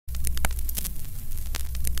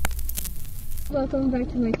Welcome back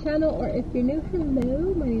to my channel, or if you're new,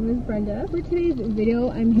 hello, my name is Brenda. For today's video,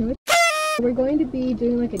 I'm here with we're going to be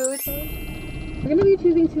doing like a food. We're going to be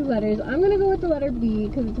choosing two letters. I'm going to go with the letter B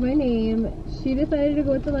because it's my name. She decided to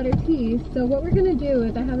go with the letter T. So what we're going to do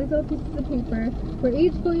is I have these little pieces of paper. We're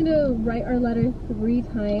each going to write our letter 3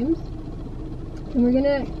 times. And we're going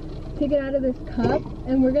to take it out of this cup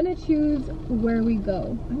and we're going to choose where we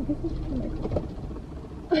go. Oh, this is kind of cool.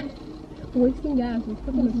 Wasting gas. It's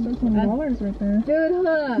fucking expensive. $20 right there. Dude,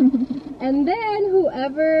 huh? And then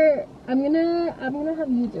whoever, I'm gonna have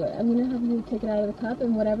you do it. I'm gonna have you take it out of the cup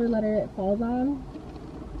and whatever letter it falls on,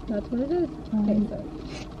 that's what it is. Okay, so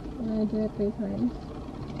I'm gonna do it 3 times.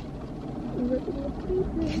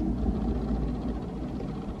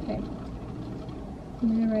 Okay. I'm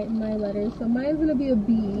gonna write my letters. So mine's gonna be a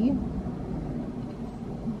B.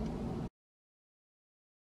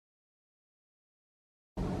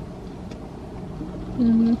 And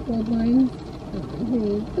I'm gonna fold mine. Here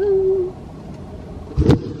you go.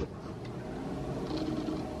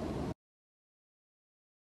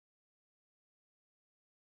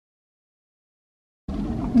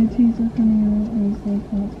 My teeth are coming out as like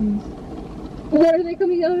hot teeth. What are they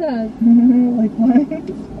coming out as? Like lines?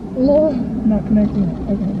 Lord. Not connecting it.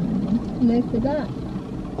 Okay. Next to that.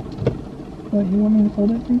 What, you want me to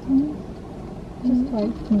fold it 3 times? Just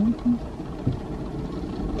twice. Oh, okay.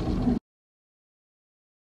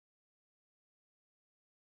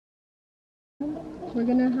 We're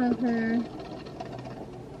gonna have her.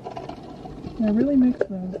 Yeah, really mix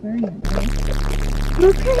those. There you go.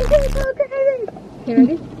 Okay,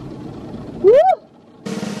 ready? Woo!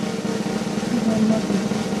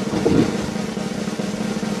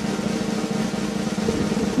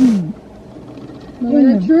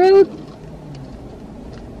 Moment of truth.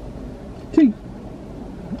 T.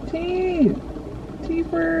 T. T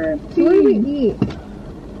for T. What do we eat?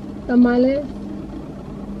 Tamales,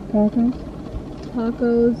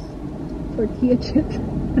 tacos, tortilla chips.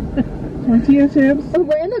 Tortilla chips. Oh,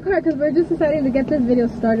 we're in the car because we're just deciding to get this video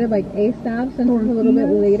started like ASAP since it's a little bit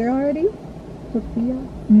later already. Tortilla.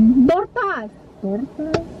 Tortas.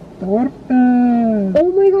 Tortas.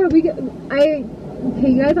 Oh my god, okay,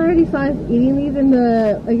 you guys already saw us eating these in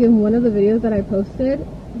in one of the videos that I posted.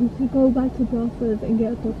 We could go back to Brussels and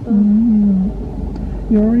get a torta.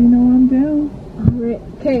 You already know I'm down. Alright,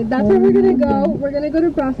 okay, that's where we're gonna go. We're gonna go to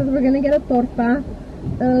Brussels. We're gonna get a torta.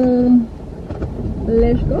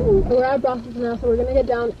 Let's go. We're at Brussels now, so we're gonna get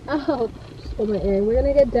down. Oh, just hold my ear. We're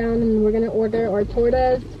gonna get down and we're gonna order our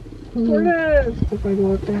tortas. Tortas! If I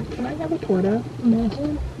go up there, can I have a torta?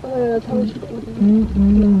 Imagine. That's how we should order.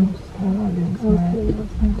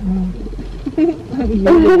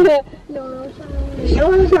 No,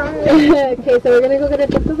 okay, so we're gonna go get a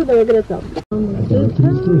torta, and then we're gonna sell.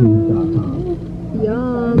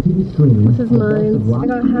 Yum. This is mine. I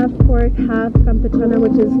got half pork, half campechana,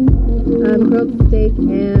 which is grilled steak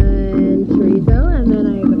and chorizo, and then I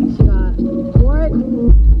got pork. No,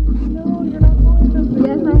 you're not going to.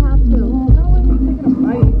 Yes, I have to. Not let me take a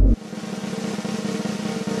bite.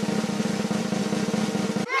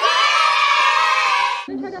 I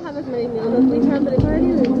try to have as many meals as we can, but it's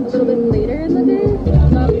already a little bit later in the day.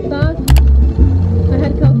 Not stuck. I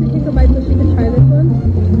had Kelsey take a bite so she could try this one.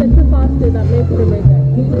 It's the foster that makes it right there.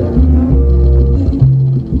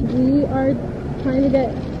 We are trying to get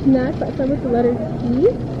snacks that start with the letter T.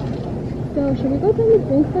 So should we go down the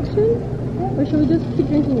drink section? Or should we just keep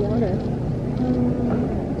drinking water?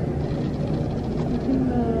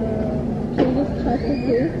 Should we just check the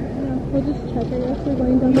taste? Yeah, we'll just check. I guess we're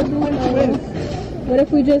going down the drink. What if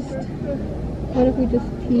we just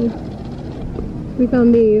pee? We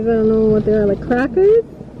found these. I don't know what they are. Like crackers?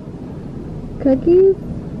 Cookies?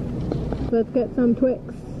 Let's get some Twix.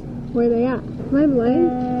 Where are they at? Am I blind?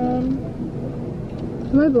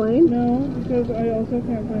 Am I blind? No, because I also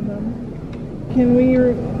can't find them. Can we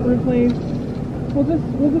replace? We'll just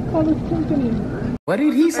call this company. What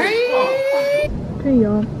did he say? Okay,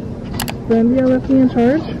 y'all. Brenda left me in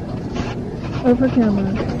charge of her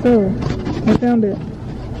camera, so I found it.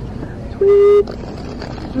 Tweet.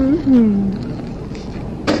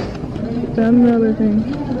 Found another thing.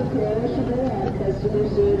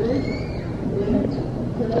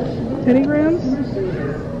 Teddy grams.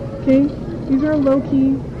 Okay, these are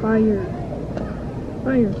low-key fire.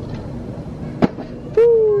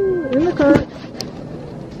 Woo! In the cart.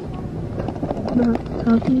 The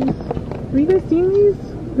Takis. Have you guys seen these?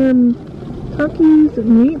 They're Takis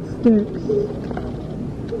meat sticks.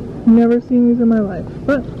 Never seen these in my life,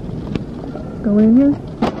 but let's go in here.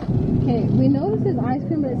 Okay, we know this is ice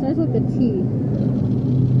cream, but it starts with a T.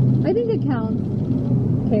 I think it counts.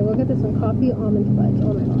 Okay, we'll get this one. Coffee almond fudge.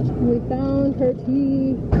 Oh my gosh. We found her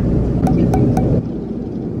tea.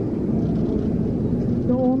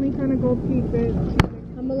 Don't only kind of go peek, babe.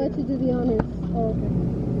 I'm gonna let you do the honors. Oh, okay.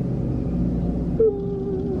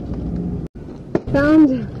 Found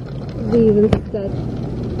these instead.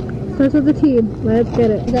 Starts with the tea. Let's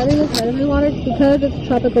get it. Is that in the vitamin water? Because it's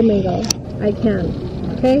tropical mango. I can.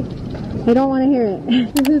 Okay? I don't want to hear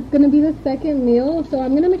it. This is going to be the second meal, so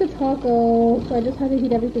I'm going to make a taco. So I just had to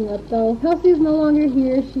heat everything up though. Kelsey's no longer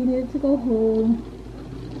here. She needed to go home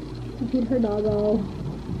to feed her doggo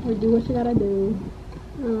or do what she gotta do.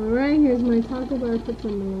 Alright, here's my taco bar. Put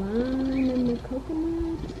some lime in the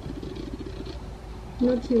coconut.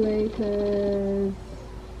 No chile because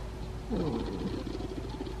I don't want it.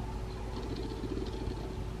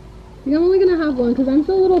 I think I'm only gonna have one because I'm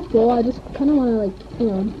still a little full. I just kind of want to, like, you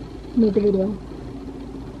know, make a video.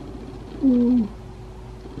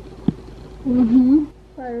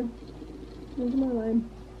 Fire. Where's my lime?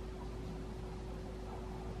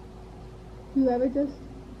 You ever just?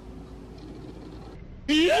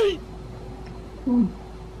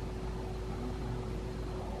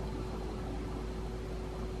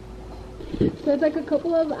 So it's like a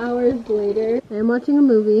couple of hours later. I'm watching a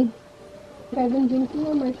movie. I've been drinking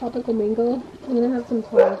on my tropical mango. I'm gonna have some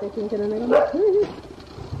tonic, I think, and then I got my food.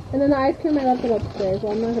 And then the ice cream I left it upstairs, so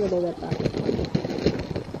I'm not gonna go get that.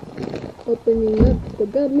 Opening up the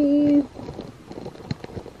gummies.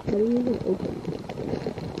 How do you even open?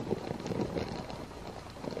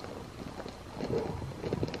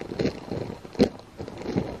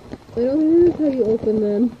 I don't think this is how you open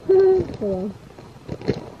them. Oh well.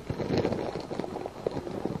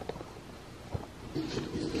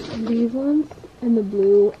 These ones and the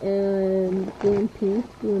blue and pink,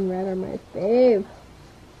 blue and red are my fave.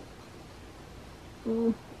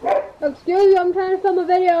 Excuse me, I'm trying to film a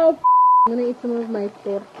video. I'm gonna eat some of my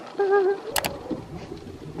torta.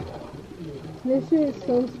 This shit is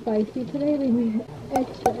so spicy today, they made it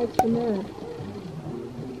extra mad.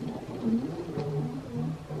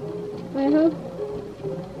 I have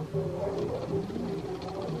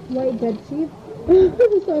white bed sheets,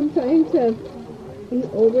 so I'm trying to eat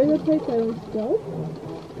over the place so I don't spill.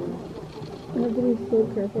 I have to be so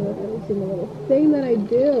careful with every single little thing that I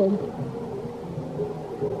do.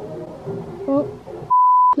 Oh,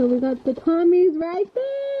 so we got the Tommies right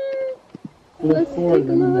there. There's 4 of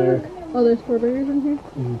them in there. Oh, there's 4 burgers in here?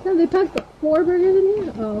 No, they packed 4 burgers in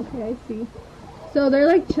here? Oh, okay, I see. So they're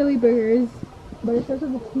like chili burgers, but it starts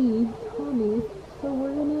with a T, Tommies. So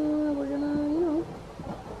we're gonna, you know,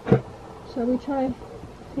 shall we try?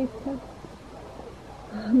 Taste test.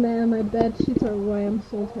 Oh, man, my bed sheets are white. I'm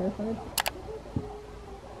so terrified.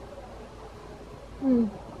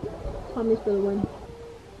 Tommy's for the win.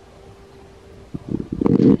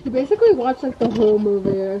 You basically watched like the whole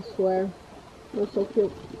movie, I swear. It was so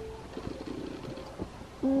cute.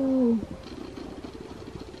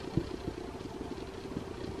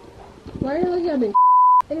 Why are you looking at me?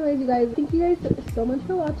 Anyways, you guys, thank you guys so much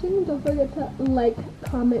for watching. Don't forget to like,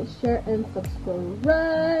 comment, share, and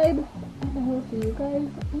subscribe. I will see you guys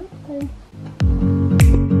next time.